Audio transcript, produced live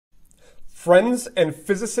Friends and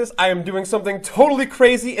physicists, I am doing something totally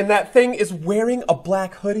crazy, and that thing is wearing a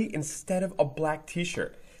black hoodie instead of a black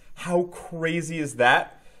t-shirt. How crazy is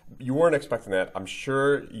that? You weren't expecting that. I'm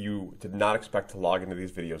sure you did not expect to log into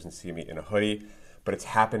these videos and see me in a hoodie, but it's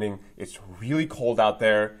happening. It's really cold out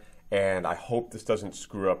there, and I hope this doesn't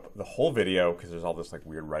screw up the whole video because there's all this like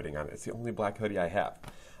weird writing on it. It's the only black hoodie I have.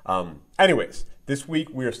 Anyways, this week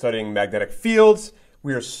we are studying magnetic fields.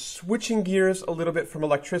 We are switching gears a little bit from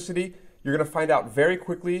electricity. You're going to find out very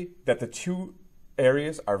quickly that the two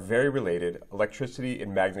areas are very related. Electricity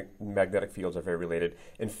and magnetic fields are very related.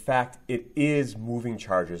 In fact, it is moving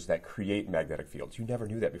charges that create magnetic fields. You never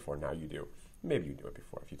knew that before. Now you do. Maybe you knew it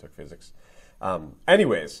before if you took physics.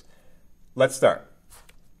 Anyways, let's start.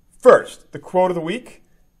 First, the quote of the week.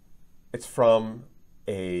 It's from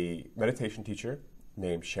a meditation teacher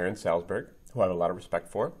named Sharon Salzberg, who I have a lot of respect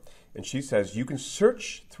for. And she says, "You can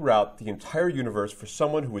search throughout the entire universe for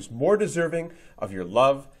someone who is more deserving of your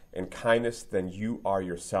love and kindness than you are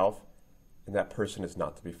yourself, and that person is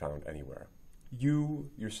not to be found anywhere. You,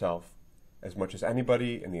 yourself, as much as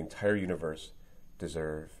anybody in the entire universe,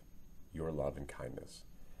 deserve your love and kindness."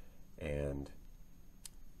 And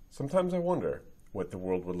sometimes I wonder what the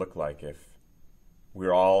world would look like if we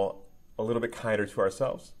were all a little bit kinder to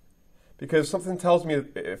ourselves. Because something tells me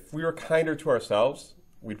that if we were kinder to ourselves,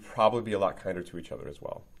 we'd probably be a lot kinder to each other as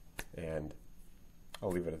well. And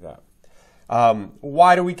I'll leave it at that.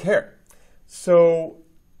 Why do we care? So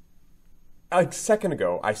a second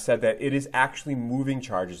ago, I said that it is actually moving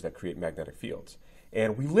charges that create magnetic fields.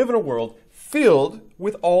 And we live in a world filled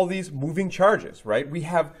with all these moving charges, right? We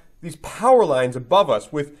have these power lines above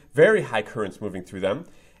us with very high currents moving through them.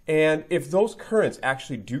 And if those currents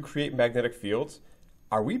actually do create magnetic fields,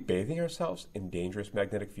 are we bathing ourselves in dangerous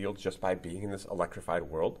magnetic fields just by being in this electrified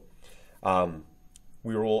world?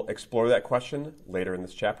 We will explore that question later in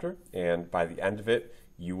this chapter, and by the end of it,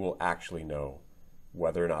 you will actually know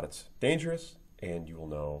whether or not it's dangerous, and you will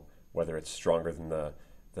know whether it's stronger than the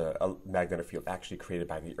magnetic field actually created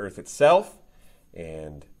by the Earth itself,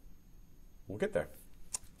 and we'll get there.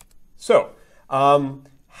 So,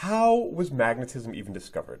 how was magnetism even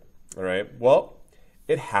discovered? All right, well,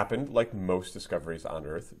 it happened like most discoveries on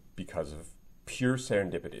Earth because of pure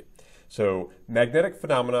serendipity. So magnetic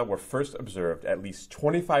phenomena were first observed at least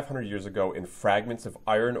 2,500 years ago in fragments of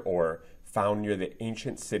iron ore found near the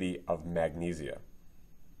ancient city of Magnesia.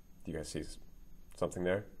 Do you guys see something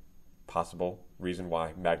there? Possible reason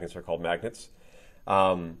why magnets are called magnets.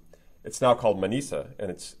 It's now called Manisa,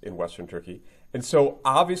 and it's in Western Turkey. And so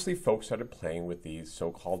obviously folks started playing with these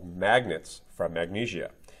so-called magnets from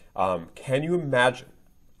Magnesia. Can you imagine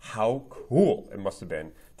how cool it must have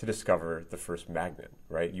been to discover the first magnet,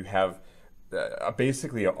 right? You have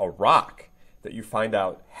basically a rock that you find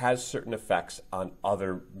out has certain effects on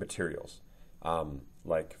other materials,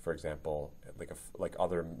 like, for example, like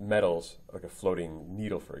other metals, like a floating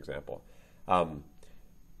needle, for example.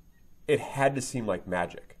 It had to seem like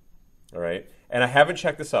magic, all right? And I haven't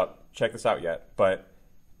checked this out yet, but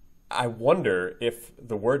I wonder if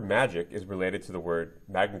the word magic is related to the word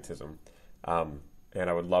magnetism. And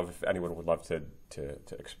I would love if anyone would love to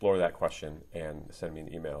explore that question and send me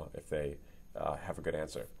an email if they have a good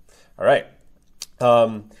answer. All right.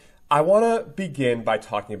 I want to begin by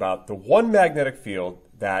talking about the one magnetic field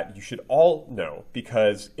that you should all know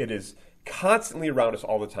because it is constantly around us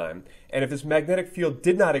all the time. And if this magnetic field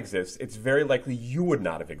did not exist, it's very likely you would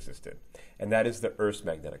not have existed. And that is the Earth's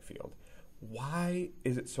magnetic field. Why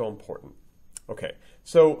is it so important? Okay,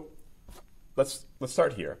 so let's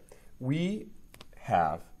start here. We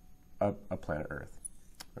have a planet Earth,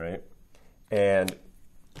 right? And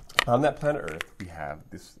on that planet Earth, we have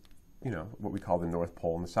this, what we call the North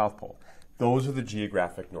Pole and the South Pole. Those are the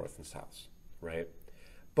geographic north and south, right?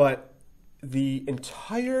 But the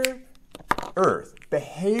entire Earth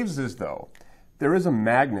behaves as though there is a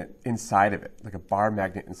magnet inside of it, like a bar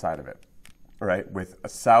magnet inside of it, right? With a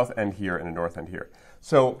south end here and a north end here.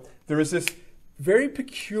 So there is this very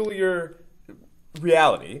peculiar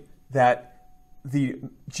reality that the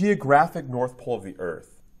geographic North Pole of the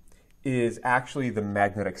Earth is actually the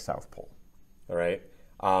magnetic South Pole, all right?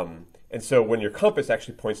 And so when your compass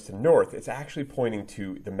actually points to north, it's actually pointing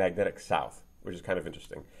to the magnetic south, which is kind of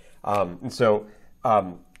interesting. And so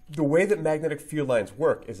the way that magnetic field lines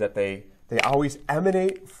work is that they always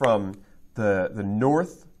emanate from the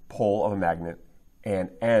north pole of a magnet and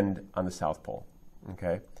end on the south pole,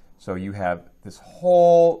 okay? So you have this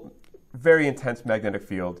whole very intense magnetic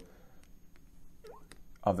field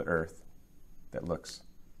of the Earth that looks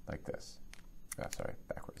like this.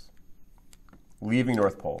 Backwards. Leaving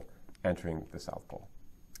North Pole, entering the South Pole.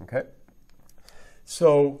 Okay?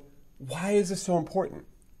 So why is this so important?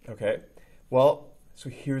 Okay, well, so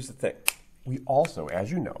here's the thing. We also,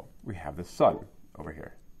 as you know, we have the sun over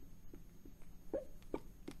here,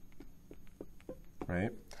 right?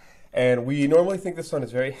 And we normally think the sun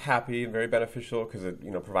is very happy and very beneficial because it,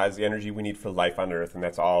 provides the energy we need for life on Earth, and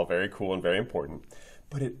that's all very cool and very important.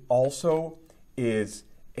 But it also is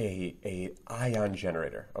a ion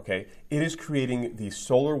generator. Okay, it is creating these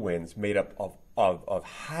solar winds made up of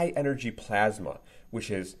high energy plasma, which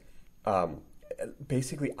is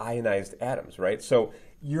basically ionized atoms, right? So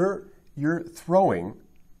you're throwing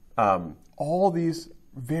all these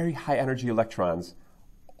very high energy electrons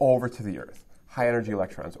over to the Earth. High energy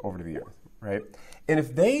electrons over to the Earth, right? And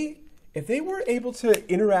if they were able to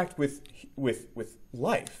interact with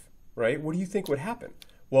life, right, what do you think would happen?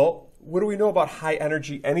 Well, what do we know about high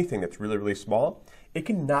energy anything that's really, really small? It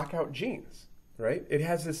can knock out genes, right? It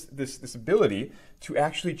has this ability to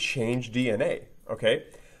actually change DNA, okay?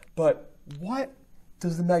 But what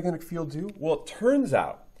does the magnetic field do? Well, it turns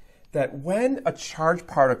out that when a charged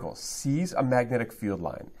particle sees a magnetic field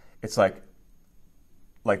line, it's like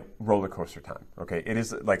roller coaster time, okay? It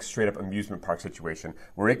is like straight up amusement park situation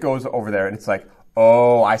where it goes over there and it's like,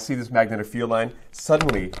 oh, I see this magnetic field line.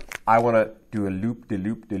 Suddenly, I want to do a loop, de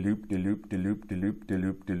loop, de loop, de loop, de loop, de loop, de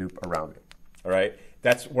loop, de loop around it, all right?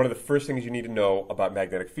 That's one of the first things you need to know about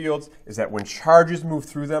magnetic fields is that when charges move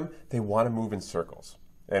through them, they want to move in circles.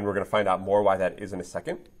 And we're going to find out more why that is in a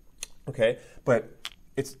second, okay? But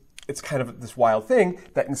it's kind of this wild thing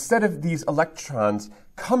that instead of these electrons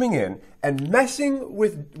coming in and messing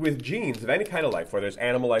with genes of any kind of life, whether it's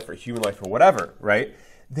animal life or human life or whatever, right?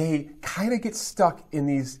 They kind of get stuck in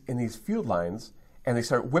these field lines and they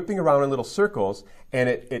start whipping around in little circles, and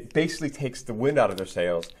it basically takes the wind out of their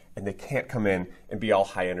sails, and they can't come in and be all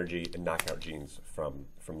high energy and knock out genes from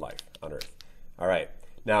life on Earth. All right.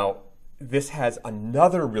 Now, this has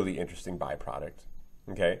another really interesting byproduct,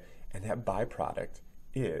 okay? And that byproduct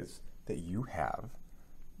is that you have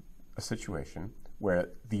a situation where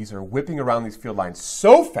these are whipping around these field lines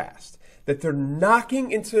so fast that they're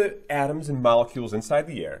knocking into atoms and molecules inside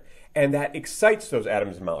the air, and that excites those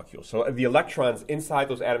atoms and molecules. So the electrons inside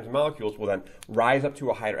those atoms and molecules will then rise up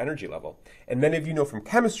to a higher energy level. And many of you know from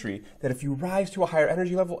chemistry that if you rise to a higher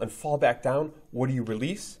energy level and fall back down, what do you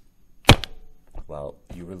release? Well,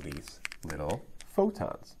 you release little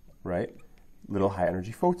photons, right? Little high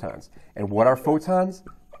energy photons. And what are photons?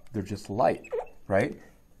 They're just light, right?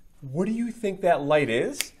 What do you think that light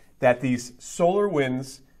is that these solar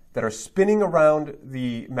winds that are spinning around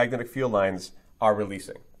the magnetic field lines are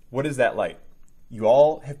releasing? What is that light? You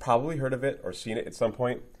all have probably heard of it or seen it at some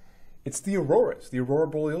point. It's the auroras, the aurora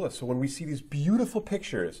borealis. So when we see these beautiful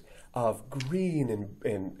pictures of green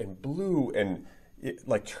and blue and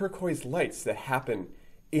like turquoise lights that happen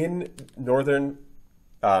in northern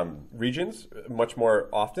regions much more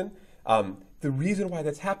often, the reason why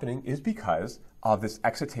that's happening is because of this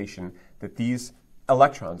excitation that these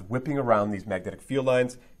electrons whipping around these magnetic field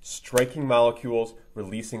lines, striking molecules,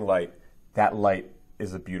 releasing light. That light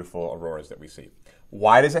is the beautiful auroras that we see.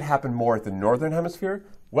 Why does it happen more at the northern hemisphere?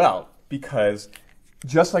 Well, because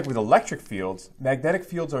just like with electric fields, magnetic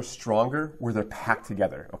fields are stronger where they're packed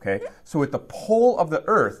together, okay? So at the pole of the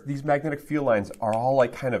Earth, these magnetic field lines are all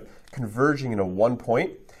like kind of converging into one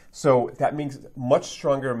point. So that means much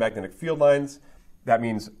stronger magnetic field lines. That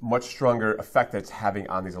means much stronger effect that it's having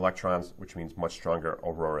on these electrons, which means much stronger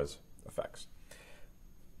auroras effects.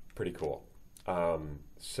 Pretty cool.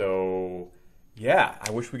 So yeah,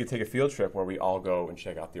 I wish we could take a field trip where we all go and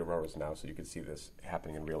check out the auroras now so you can see this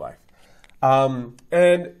happening in real life.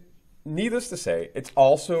 And needless to say, it's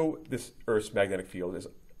also, this Earth's magnetic field is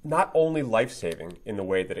not only life-saving in the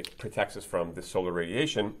way that it protects us from the solar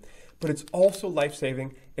radiation, but it's also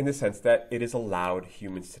life-saving in the sense that it has allowed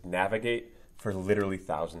humans to navigate for literally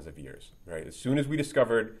thousands of years, right? As soon as we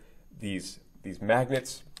discovered these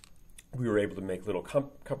magnets, we were able to make little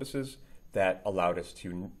compasses that allowed us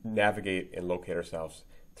to navigate and locate ourselves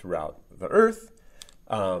throughout the Earth.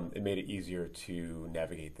 It made it easier to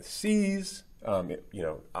navigate the seas,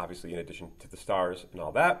 obviously in addition to the stars and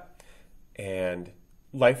all that. And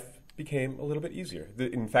life became a little bit easier.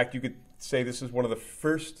 In fact, you could say this is one of the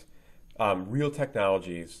first real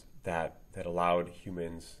technologies that allowed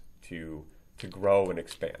humans to grow and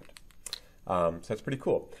expand. So that's pretty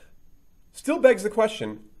cool. Still begs the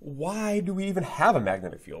question, why do we even have a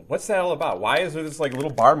magnetic field? What's that all about? Why is there this like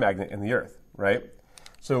little bar magnet in the Earth, right?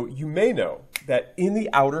 So you may know that in the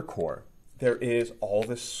outer core, there is all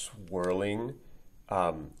this swirling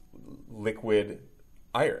liquid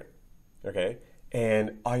iron, okay?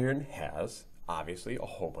 And iron has, obviously, a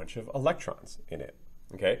whole bunch of electrons in it,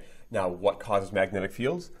 Okay? Now, what causes magnetic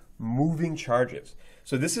fields? Moving charges.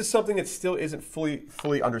 So this is something that still isn't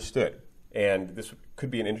fully understood. And this could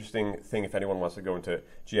be an interesting thing if anyone wants to go into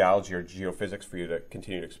geology or geophysics for you to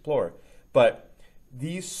continue to explore. But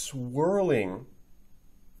these swirling,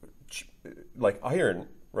 like iron,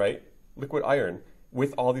 right? Liquid iron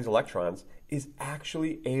with all these electrons is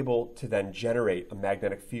actually able to then generate a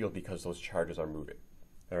magnetic field because those charges are moving.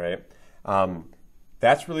 All right?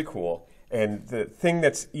 That's really cool. And the thing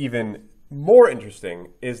that's even more interesting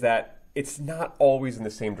is that it's not always in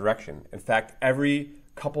the same direction. In fact, every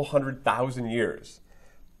couple 100,000 years,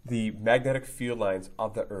 the magnetic field lines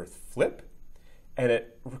of the Earth flip, and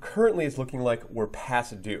it currently is looking like we're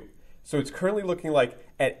past due. So it's currently looking like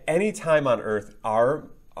at any time on Earth, our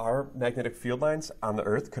magnetic field lines on the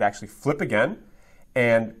Earth could actually flip again,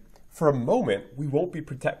 and for a moment, we won't be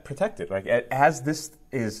protected. Like as this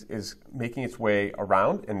is making its way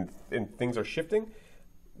around and things are shifting,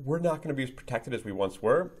 we're not going to be as protected as we once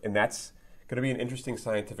were, and that's going to be an interesting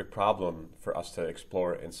scientific problem for us to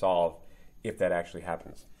explore and solve if that actually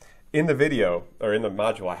happens. In the video, or in the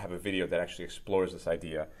module, I have a video that actually explores this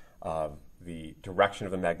idea of the direction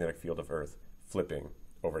of the magnetic field of Earth flipping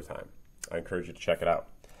over time. I encourage you to check it out.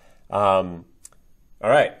 All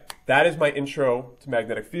right, that is my intro to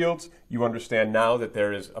magnetic fields. You understand now that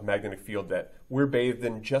there is a magnetic field that we're bathed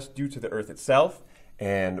in just due to the Earth itself.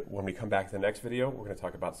 And when we come back to the next video, we're going to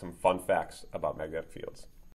talk about some fun facts about magnetic fields.